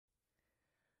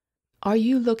Are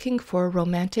you looking for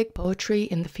romantic poetry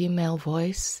in the female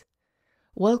voice?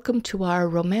 Welcome to our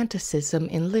Romanticism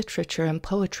in Literature and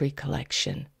Poetry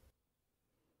collection.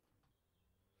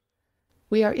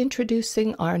 We are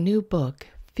introducing our new book,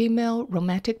 Female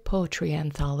Romantic Poetry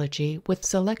Anthology, with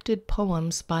selected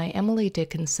poems by Emily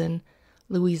Dickinson,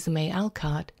 Louisa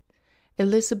Alcott,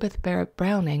 Elizabeth Barrett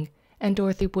Browning, and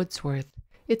Dorothy Wordsworth.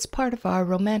 It's part of our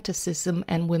Romanticism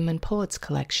and Women Poets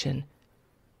collection.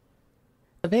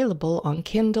 Available on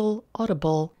Kindle,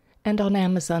 Audible, and on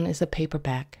Amazon as a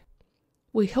paperback.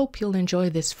 We hope you'll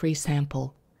enjoy this free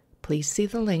sample. Please see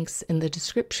the links in the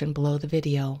description below the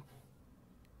video.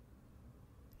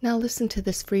 Now listen to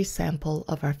this free sample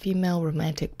of our Female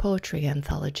Romantic Poetry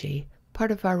Anthology, part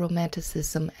of our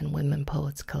Romanticism and Women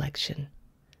Poets collection.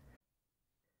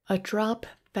 A drop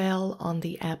fell on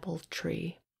the apple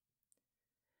tree.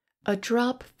 A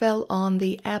drop fell on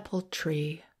the apple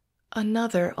tree,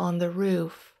 another on the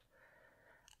roof.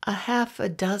 Half a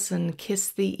dozen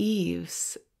kissed the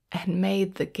eaves and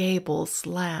made the gables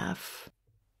laugh.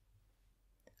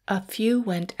 A few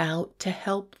went out to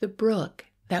help the brook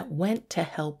that went to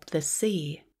help the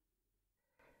sea.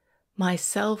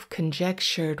 Myself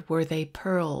conjectured were they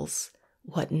pearls,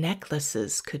 what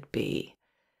necklaces could be.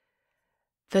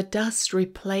 The dust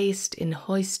replaced in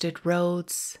hoisted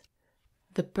roads,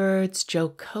 the birds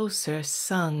jocoser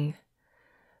sung.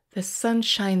 The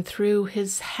sunshine threw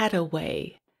his hat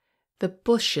away, the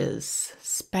bushes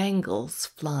spangles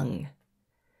flung.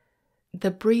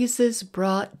 The breezes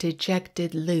brought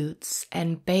dejected lutes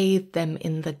and bathed them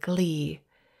in the glee.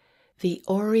 The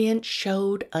Orient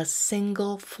showed a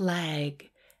single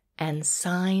flag and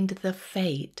signed the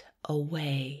fate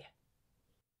away.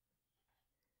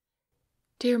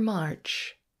 Dear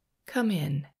March, come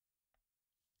in.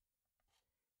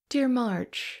 Dear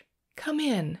March, come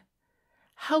in.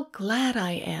 How glad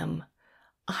I am!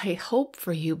 I hoped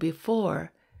for you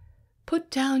before. Put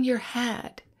down your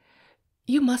hat.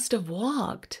 You must have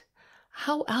walked.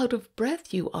 How out of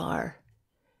breath you are.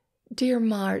 Dear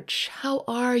March, how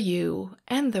are you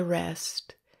and the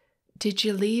rest? Did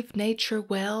you leave nature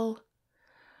well?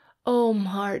 Oh,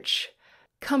 March,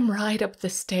 come right up the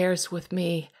stairs with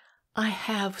me. I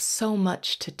have so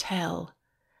much to tell.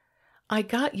 I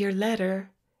got your letter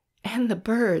and the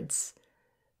birds.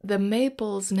 The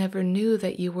maples never knew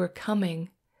that you were coming.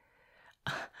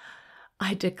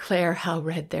 I declare how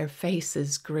red their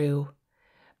faces grew.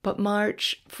 But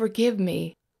March, forgive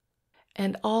me,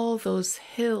 and all those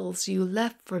hills you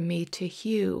left for me to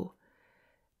hew.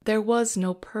 There was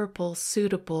no purple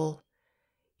suitable.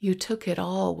 You took it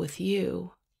all with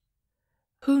you.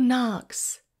 Who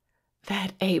knocks?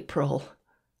 That April.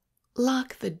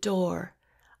 Lock the door.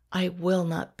 I will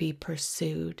not be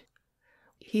pursued.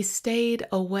 He stayed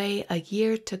away a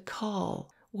year to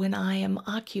call when I am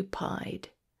occupied.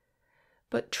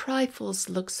 But trifles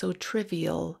look so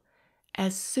trivial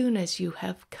as soon as you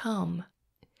have come,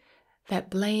 that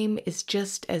blame is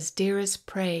just as dear as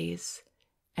praise,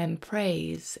 and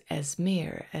praise as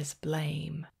mere as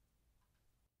blame.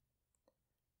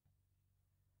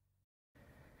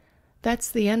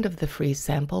 That's the end of the free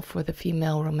sample for the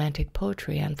Female Romantic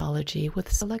Poetry Anthology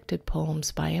with selected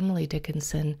poems by Emily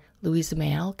Dickinson, Louisa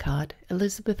Alcott,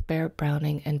 Elizabeth Barrett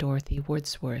Browning, and Dorothy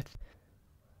Wordsworth.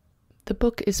 The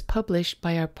book is published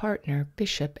by our partner,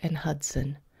 Bishop &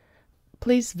 Hudson.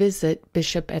 Please visit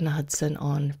Bishop & Hudson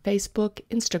on Facebook,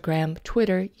 Instagram,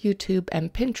 Twitter, YouTube,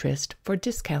 and Pinterest for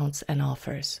discounts and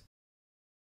offers.